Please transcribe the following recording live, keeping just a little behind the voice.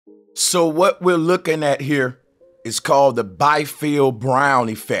So what we're looking at here is called the Biefield Brown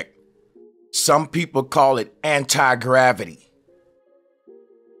effect. Some people call it anti-gravity.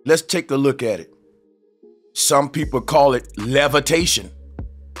 Let's take a look at it. Some people call it levitation.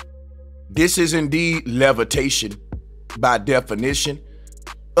 This is indeed levitation by definition.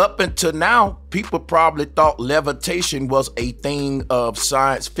 Up until now, people probably thought levitation was a thing of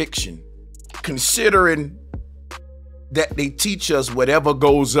science fiction. Considering that they teach us whatever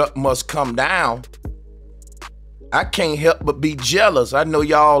goes up must come down, I can't help but be jealous. I know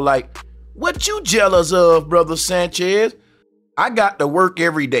y'all like, what you jealous of, Brother Sanchez? I got to work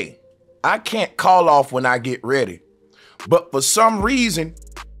every day. I can't call off when I get ready. But for some reason,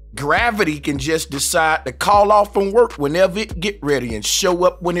 gravity can just decide to call off from work whenever it get ready and show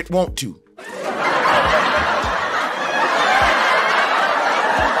up when it want to.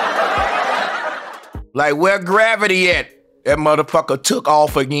 Like, where gravity at? That motherfucker took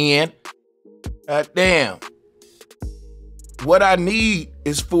off again. God damn. What I need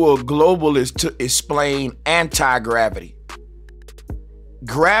is for a globalist to explain anti-gravity.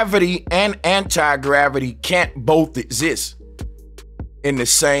 Gravity and anti-gravity can't both exist in the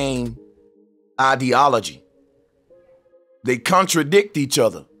same ideology. They contradict each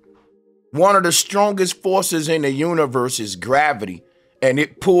other. One of the strongest forces in the universe is gravity, and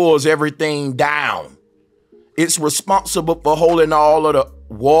it pulls everything down. It's responsible for holding all of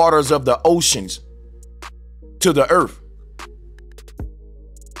the waters of the oceans to the earth.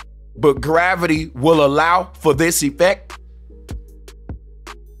 But gravity will allow for this effect.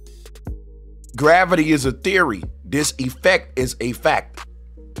 Gravity is a theory. This effect is a fact.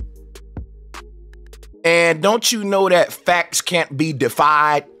 And don't you know that facts can't be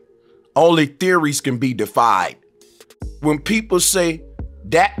defied? Only theories can be defied. When people say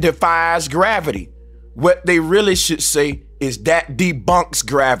that defies gravity, what they really should say is that debunks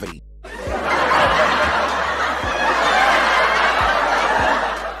gravity.